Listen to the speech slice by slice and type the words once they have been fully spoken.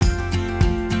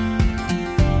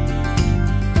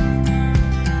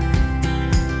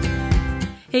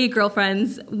Hey,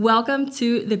 girlfriends. Welcome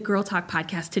to the Girl Talk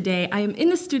podcast. Today, I am in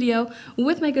the studio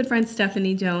with my good friend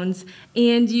Stephanie Jones,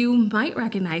 and you might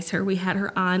recognize her. We had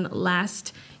her on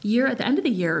last year, at the end of the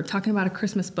year, talking about a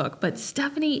Christmas book. But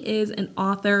Stephanie is an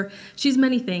author. She's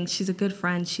many things. She's a good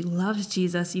friend. She loves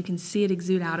Jesus. You can see it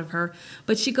exude out of her.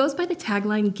 But she goes by the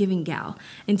tagline, Giving Gal.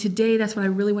 And today, that's what I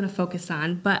really want to focus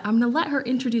on. But I'm going to let her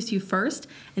introduce you first,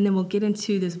 and then we'll get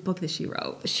into this book that she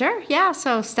wrote. Sure, yeah.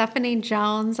 So Stephanie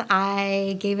Jones,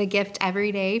 I gave a gift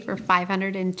every day for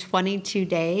 522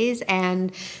 days.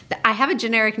 And I have a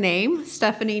generic name,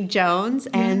 Stephanie Jones.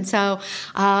 And so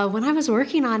when I was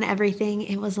working on everything,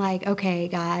 it was like, okay,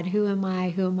 God, who am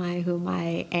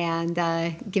I?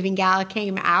 And Giving Gal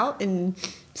came out, and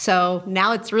so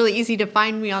now it's really easy to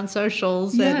find me on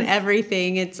socials and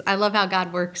everything. I love how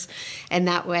God works in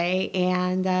that way.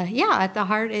 And at the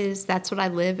heart is that's what I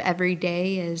live every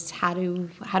day is how do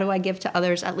I give to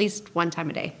others at least one time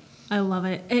a day. I love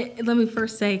it. Let me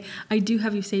first say, I do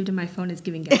have you saved in my phone as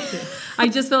Giving Gal, too. I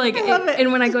just feel like,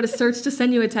 and when I go to search to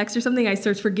send you a text or something, I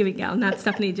search for Giving Gal, not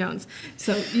Stephanie Jones.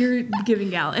 So you're Giving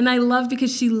Gal. And I love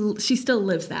because she still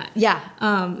lives that.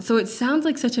 Yeah. So it sounds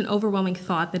like such an overwhelming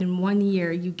thought that in 1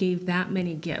 year you gave that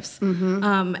many gifts.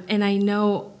 Mm-hmm. And I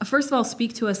know, first of all,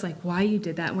 speak to us like why you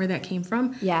did that and where that came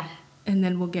from. Yeah. And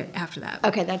then we'll get after that.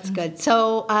 Okay, that's good.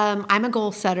 So I'm a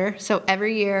goal setter. So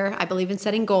every year I believe in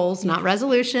setting goals, not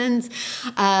resolutions.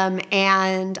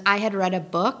 And I had read a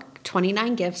book,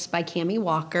 29 Gifts by Cammie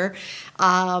Walker.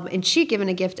 And she'd given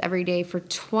a gift every day for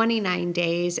 29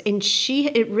 days. And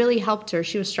it really helped her.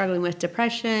 She was struggling with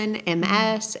depression,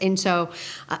 MS. And so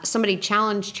somebody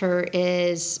challenged her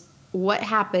is, what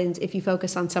happens if you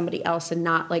focus on somebody else and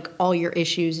not like all your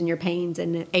issues and your pains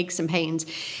and aches and pains?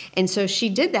 And so she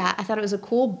did that. I thought it was a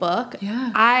cool book.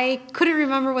 Yeah. I couldn't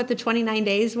remember what the 29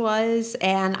 days was.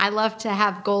 And I love to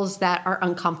have goals that are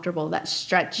uncomfortable, that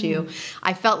stretch you.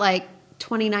 I felt like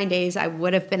 29 days I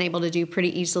would have been able to do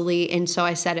pretty easily. And so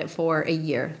I set it for a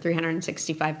year,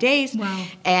 365 days. Wow.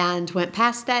 And went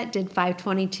past that, did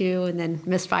 522 and then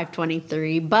missed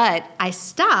 523. But I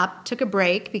stopped, took a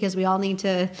break because we all need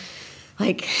to,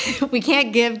 we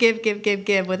can't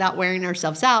give without wearing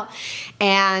ourselves out.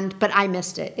 But I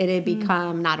missed it. It had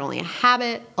become not only a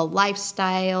habit, a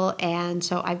lifestyle. And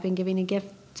so I've been giving a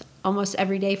gift almost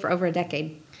every day for over a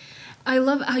decade. I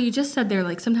love how you just said there,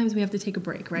 like, sometimes we have to take a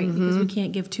break, right? Mm-hmm. Because we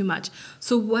can't give too much.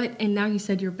 So and now you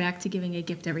said you're back to giving a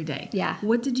gift every day. Yeah.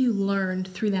 What did you learn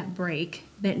through that break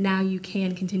that now you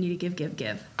can continue to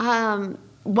give?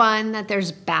 One, that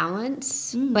there's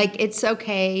balance. Like, it's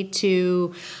okay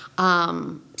to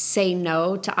say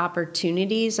no to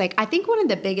opportunities. Like, I think one of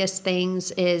the biggest things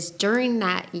is during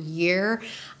that year,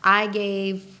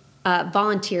 I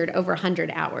volunteered over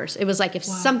 100 hours. It was like if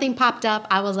something popped up,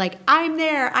 I was like, I'm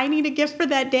there. I need a gift for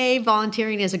that day.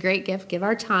 Volunteering is a great gift. Give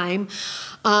our time.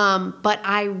 But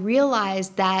I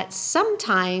realized that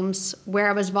sometimes where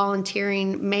I was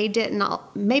volunteering maybe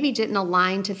didn't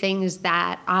align to things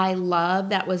that I love,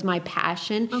 that was my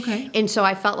passion. Okay. And so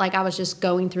I felt like I was just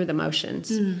going through the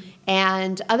motions.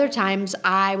 And other times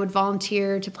I would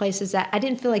volunteer to places that I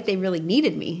didn't feel like they really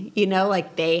needed me,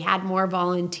 like they had more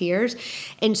volunteers.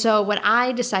 And so what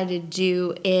I decided to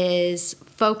do is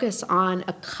focus on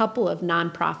a couple of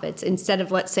nonprofits instead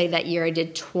of, let's say that year I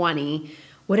did 20.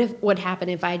 What would happen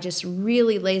if I just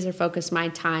really laser focused my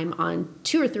time on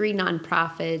 2 or 3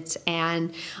 nonprofits?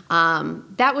 And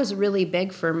that was really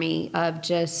big for me of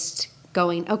just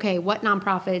going, okay, what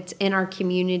nonprofits in our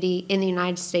community, in the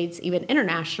United States, even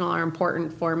international, are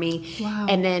important for me? Wow.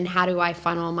 And then how do I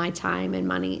funnel my time and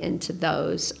money into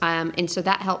those? And so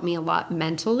that helped me a lot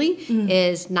mentally,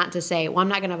 is not to say, well, I'm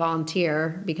not going to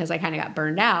volunteer because I kind of got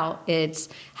burned out. It's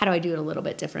how do I do it a little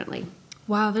bit differently?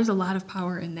 Wow, there's a lot of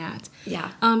power in that.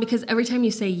 Yeah. Because every time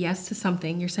you say yes to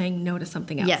something, you're saying no to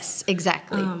something else. Yes,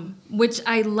 exactly. Which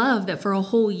I love that for a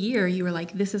whole year you were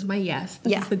like, this is my yes.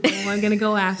 This is the goal I'm going to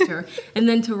go after. And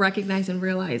then to recognize and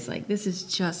realize, like, this is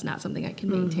just not something I can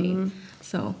maintain.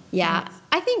 So, yeah.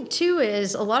 I think, too,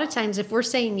 is a lot of times if we're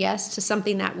saying yes to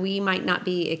something that we might not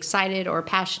be excited or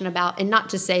passionate about, and not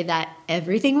to say that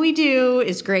everything we do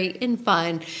is great and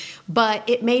fun, but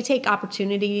it may take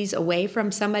opportunities away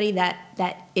from somebody that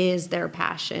is their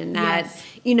passion.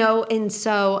 And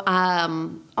so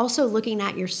also looking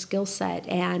at your skill set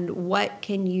and what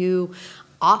can you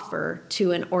offer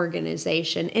to an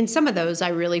organization. And some of those I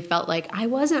really felt like I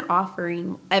wasn't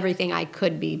offering everything I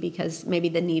could be, because maybe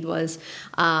the need was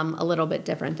a little bit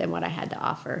different than what I had to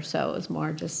offer. So it was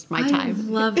more just my time.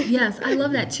 Yes, I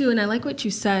love that too. And I like what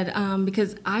you said,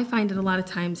 because I find it a lot of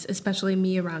times, especially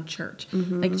me around church.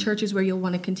 Like church is where you'll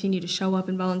want to continue to show up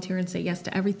and volunteer and say yes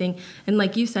to everything. And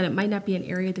like you said, it might not be an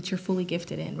area that you're fully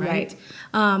gifted in, right?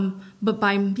 But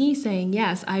by me saying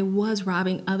yes, I was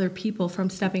robbing other people from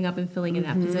stepping up and filling in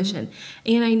that position.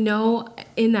 And I know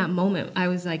in that moment, I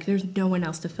was like, there's no one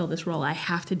else to fill this role. I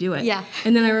have to do it. Yeah.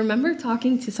 And then I remember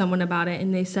talking to someone about it,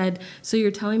 and they said, so you're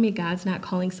telling me God's not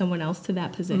calling someone else to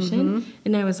that position?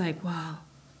 And I was like, wow.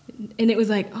 And it was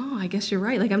like, oh, I guess you're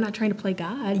right. Like, I'm not trying to play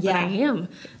God, but I am.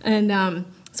 And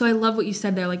so I love what you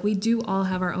said there. Like, we do all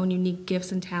have our own unique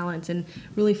gifts and talents, and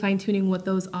really fine-tuning what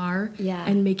those are. Yeah.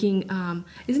 And making,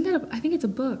 isn't that I think it's a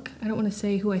book. I don't want to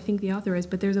say who I think the author is,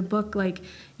 but there's a book like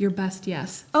Your Best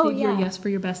Yes. Oh, Save Your yeah. Yes for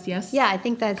Your Best Yes. Yeah, I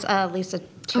think that's Lisa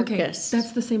Turkis. Okay,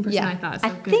 that's the same person I thought. So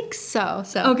I think so.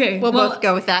 So okay, we'll both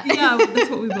go with that. Yeah, that's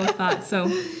what we both thought.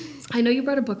 So I know you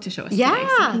brought a book to show us today.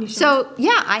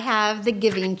 I have The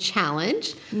Giving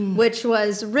Challenge, which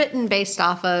was written based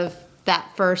off of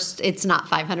that first, it's not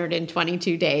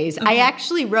 522 days. I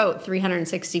actually wrote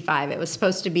 365. It was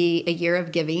supposed to be a year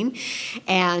of giving.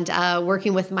 And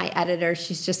working with my editor,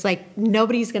 she's just like,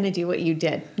 nobody's going to do what you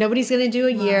did. Nobody's going to do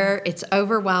a year. It's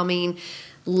overwhelming.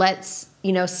 Let's,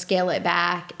 scale it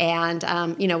back. And,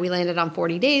 we landed on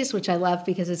 40 days, which I love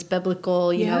because it's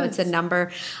biblical. You know, it's a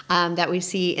number that we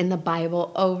see in the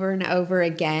Bible over and over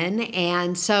again.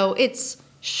 And so it's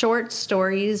short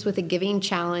stories with a giving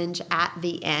challenge at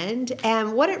the end.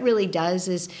 And what it really does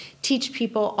is teach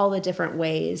people all the different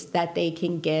ways that they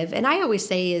can give. And I always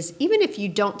say is, even if you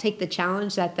don't take the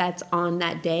challenge that's on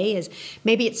that day, is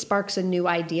maybe it sparks a new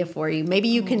idea for you. Maybe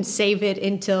you can save it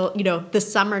until, the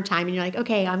summertime, and you're like,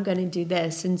 okay, I'm going to do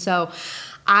this. And so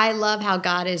I love how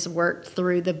God has worked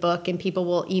through the book, and people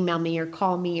will email me or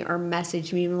call me or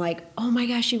message me and like, oh my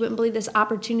gosh, you wouldn't believe this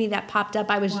opportunity that popped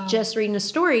up. I was just reading a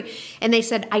story, and they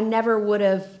said, I never would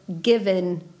have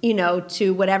given,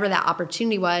 to whatever that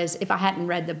opportunity was if I hadn't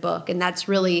read the book. And that's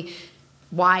really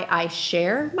why I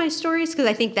share my stories, because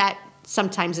I think that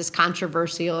sometimes is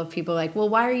controversial of people like, well,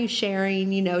 why are you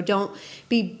sharing? Don't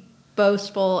be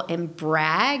boastful and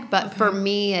brag. But for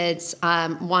me, it's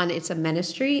one, it's a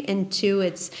ministry, and two,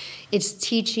 it's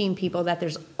teaching people that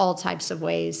there's all types of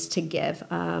ways to give,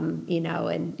 and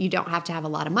you don't have to have a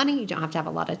lot of money, you don't have to have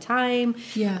a lot of time.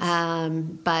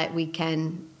 But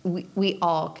we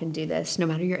all can do this, no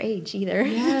matter your age either.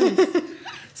 Yes.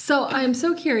 So I'm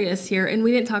so curious here, and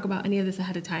we didn't talk about any of this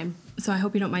ahead of time, so I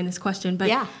hope you don't mind this question,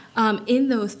 but in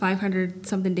those 500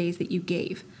 something days that you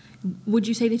gave, would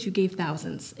you say that you gave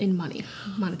thousands in money,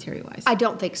 monetary wise? I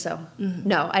don't think so.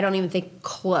 No, I don't even think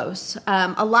close.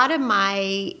 A lot of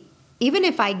even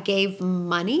if I gave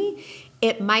money,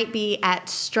 it might be at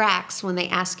Strax when they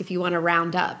ask if you want to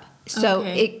round up. So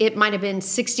it might have been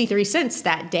 63 cents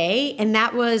that day, and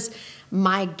that was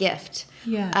my gift.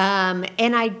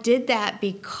 And I did that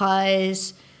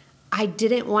because I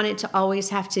didn't want it to always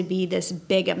have to be this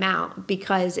big amount,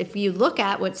 because if you look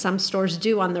at what some stores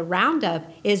do on the roundup,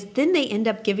 is then they end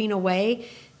up giving away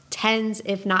tens,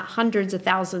 if not hundreds of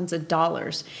thousands of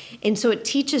dollars. And so it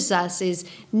teaches us is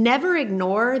never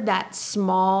ignore that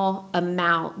small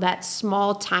amount, that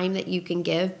small time that you can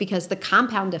give, because the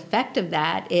compound effect of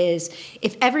that is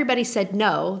if everybody said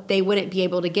no, they wouldn't be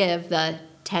able to give the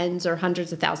tens or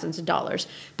hundreds of thousands of dollars.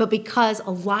 But because a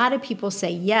lot of people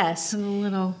say yes,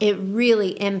 it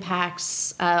really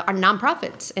impacts our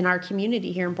nonprofits in our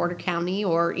community here in Boulder County,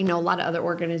 or, a lot of other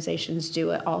organizations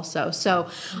do it also. So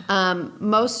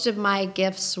most of my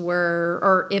gifts were,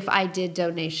 or if I did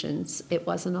donations, it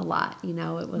wasn't a lot, it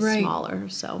was smaller.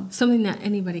 So something that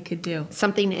anybody could do.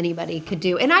 Something anybody could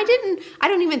do. And I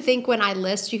don't even think when I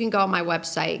list, you can go on my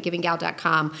website,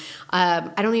 givinggal.com.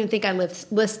 I don't even think I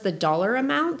list the dollar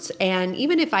amount. And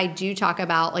even if I do talk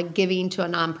about like giving to a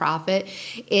nonprofit,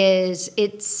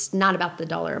 it's not about the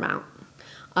dollar amount.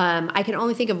 I can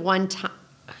only think of one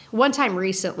time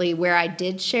recently where I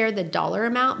did share the dollar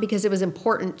amount because it was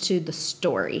important to the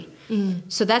story.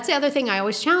 So that's the other thing I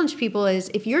always challenge people is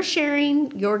if you're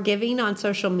sharing your giving on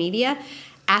social media,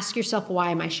 ask yourself, why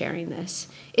am I sharing this?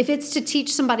 If it's to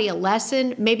teach somebody a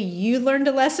lesson, maybe you learned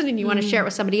a lesson and you want to share it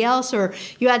with somebody else, or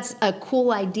you had a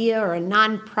cool idea or a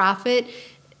nonprofit,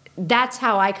 that's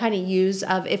how I kind of use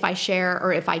of if I share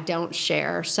or if I don't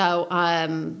share. So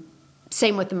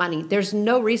same with the money. There's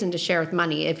no reason to share with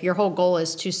money if your whole goal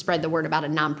is to spread the word about a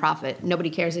nonprofit. Nobody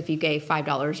cares if you gave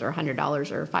 $5 or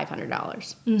 $100 or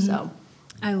 $500. So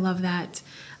I love that.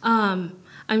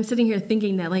 I'm sitting here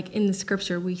thinking that, like, in the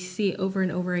scripture, we see over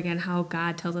and over again how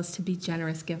God tells us to be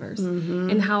generous givers,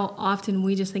 and how often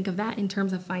we just think of that in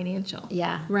terms of financial.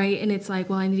 Yeah. Right? And it's like,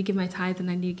 well, I need to give my tithe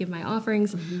and I need to give my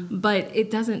offerings, but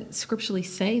it doesn't scripturally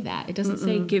say that. It doesn't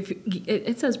say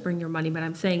it says bring your money, but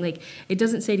I'm saying, like, it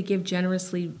doesn't say to give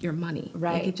generously your money.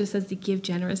 Right. Like, it just says to give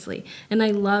generously. And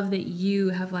I love that you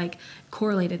have, like,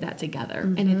 correlated that together.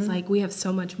 And it's like, we have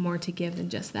so much more to give than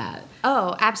just that.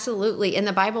 Oh, absolutely. And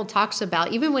the Bible talks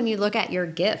about, even when you look at your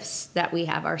gifts that we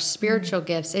have, our spiritual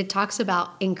gifts, it talks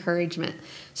about encouragement.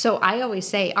 So I always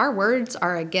say our words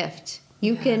are a gift.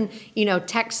 You can,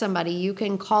 text somebody, you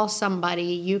can call somebody,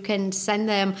 you can send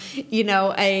them,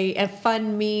 a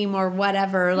fun meme or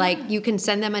whatever. Like, you can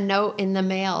send them a note in the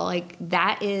mail. Like,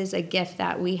 that is a gift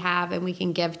that we have and we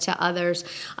can give to others.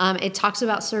 It talks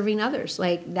about serving others.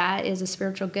 Like, that is a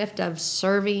spiritual gift of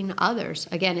serving others.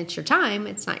 Again, it's your time,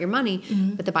 it's not your money,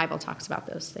 but the Bible talks about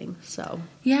those things. So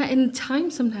yeah, and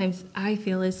time sometimes I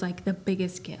feel is like the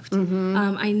biggest gift.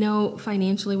 I know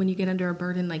financially when you get under a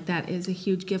burden like that is a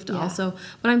huge gift also.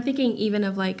 But I'm thinking even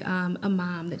of like a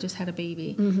mom that just had a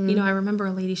baby. I remember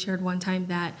a lady shared one time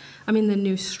that, the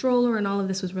new stroller and all of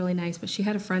this was really nice, but she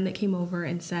had a friend that came over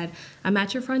and said, I'm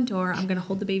at your front door, I'm going to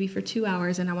hold the baby for 2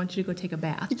 hours and I want you to go take a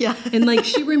bath. Yeah. And like,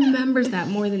 she remembers that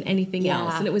more than anything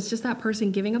else. And it was just that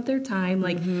person giving up their time.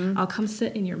 Like, I'll come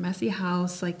sit in your messy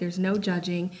house. Like, there's no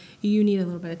judging. You need a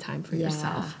little bit of time for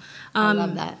yourself. I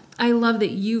love that. I love that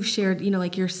you've shared,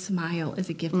 like, your smile is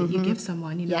a gift that you give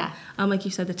someone, Yeah. Like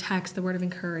you said, the text, the word of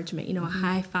encouragement, a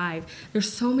high five.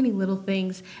 There's so many little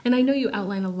things. And I know you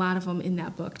outline a lot of them in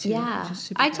that book, too. Yeah. Which is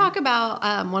super I cool. talk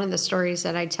about, one of the stories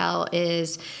that I tell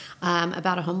is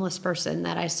about a homeless person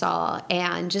that I saw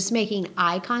and just making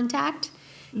eye contact.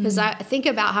 Because I think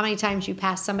about how many times you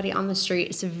pass somebody on the street.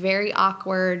 It's very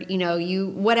awkward.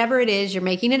 Whatever it is, you're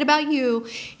making it about you.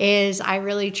 I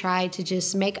really try to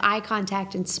just make eye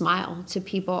contact and smile to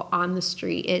people on the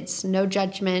street. It's no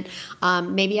judgment.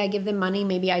 Maybe I give them money,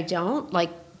 maybe I don't.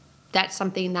 Like, that's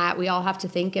something that we all have to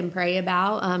think and pray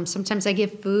about. Sometimes I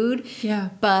give food. Yeah.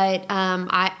 But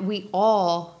we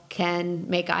all can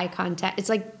make eye contact. It's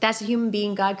like, that's a human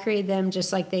being. God created them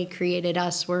just like they created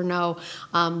us. We're no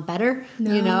better,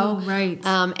 Right.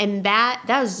 And that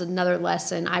was another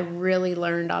lesson I really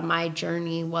learned on my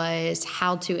journey, was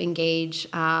how to engage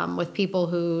with people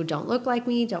who don't look like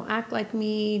me, don't act like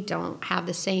me, don't have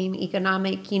the same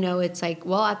economic, it's like,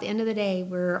 well, at the end of the day,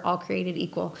 we're all created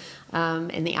equal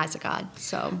in the eyes of God.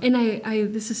 So, and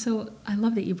I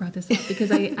love that you brought this up, because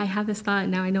I had this thought,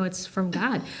 and now I know it's from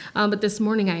God. But this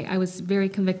morning I was very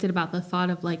convicted about the thought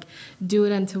of, like, do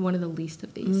it unto one of the least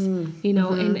of these,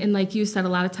 and like you said, a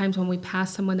lot of times when we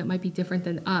pass someone that might be different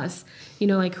than us,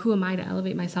 like, who am I to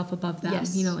elevate myself above them?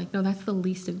 Yes. Like, no, that's the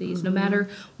least of these, no matter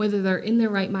whether they're in their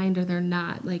right mind or they're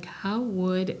not. Like,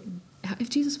 if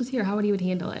Jesus was here, how would he would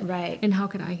handle it? Right. And how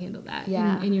could I handle that?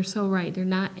 Yeah. And you're so right. They're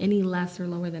not any less or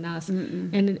lower than us.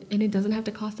 And it doesn't have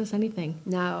to cost us anything.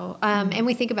 No. And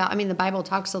we think about, the Bible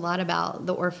talks a lot about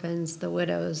the orphans, the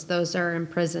widows, those that are in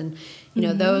prison.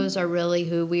 Those are really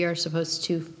who we are supposed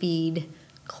to feed,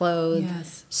 clothe,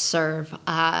 serve.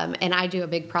 And I do a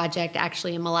big project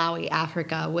actually in Malawi,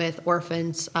 Africa, with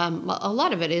orphans. A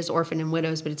lot of it is orphan and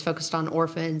widows, but it's focused on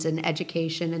orphans and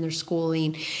education and their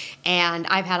schooling. And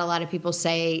I've had a lot of people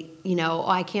say,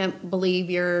 I can't believe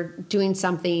you're doing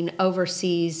something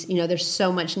overseas. There's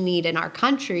so much need in our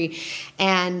country.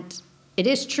 And it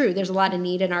is true. There's a lot of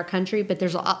need in our country, but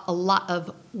there's a lot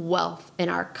of wealth in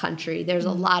our country. There's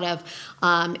a lot of,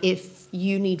 if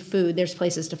you need food, there's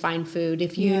places to find food.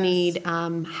 If you need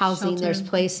housing, Shelter. there's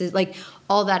places. Like,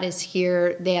 all that is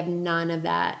here. They have none of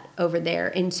that over there.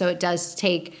 And so it does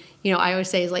take, I always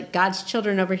say, is like God's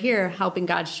children over here helping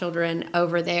God's children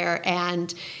over there.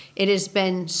 And it has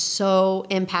been so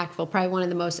impactful, probably one of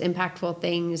the most impactful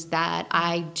things that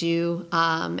I do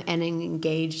and am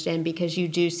engaged in, because you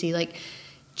do see, like,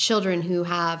 children who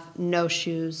have no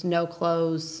shoes, no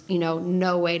clothes,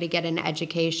 no way to get an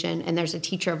education. And there's a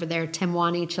teacher over there,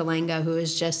 Timwani Chilenga, who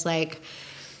is just like,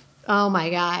 oh my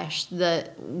gosh,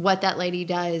 what that lady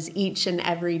does each and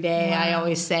every day. Wow. I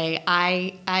always say,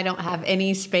 I don't have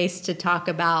any space to talk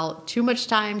about, too much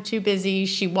time, too busy.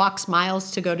 She walks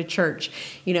miles to go to church.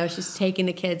 She's taking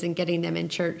the kids and getting them in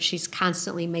church. She's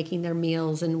constantly making their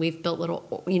meals, and we've built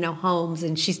little, homes,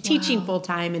 and she's teaching full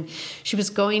time. And she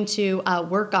was going to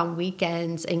work on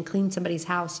weekends and clean somebody's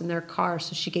house in their car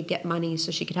so she could get money,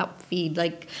 so she could help feed.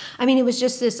 It was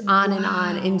just this on and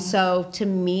on. And so to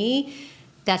me,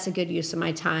 that's a good use of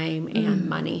my time and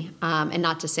money. And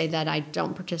not to say that I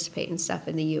don't participate in stuff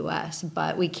in the U.S.,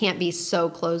 but we can't be so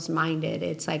closed-minded.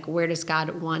 It's like, where does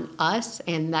God want us?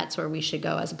 And that's where we should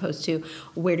go, as opposed to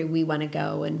where do we want to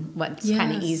go and what's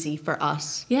kind of easy for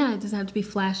us. Yeah, it doesn't have to be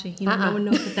flashy. No one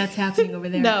knows that that's happening over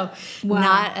there. No,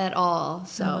 not at all.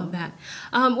 So. I love that.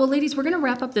 Well, ladies, we're going to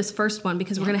wrap up this first one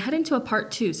because we're going to head into a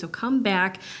part 2. So come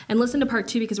back and listen to part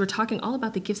 2 because we're talking all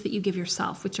about the gifts that you give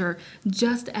yourself, which are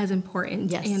just as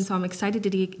important. Yes. And so I'm excited to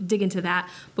dig into that.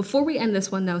 Before we end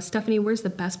this one, though, Stephanie, where's the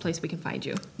best place we can find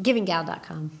you?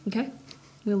 GivingGal.com. Okay.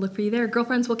 We'll look for you there.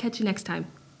 Girlfriends, we'll catch you next time.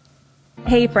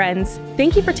 Hey, friends.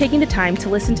 Thank you for taking the time to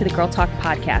listen to the Girl Talk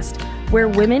podcast, where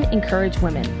women encourage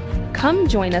women. Come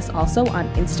join us also on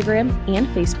Instagram and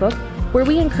Facebook, where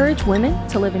we encourage women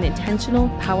to live an intentional,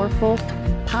 powerful,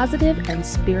 positive, and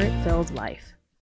spirit-filled life.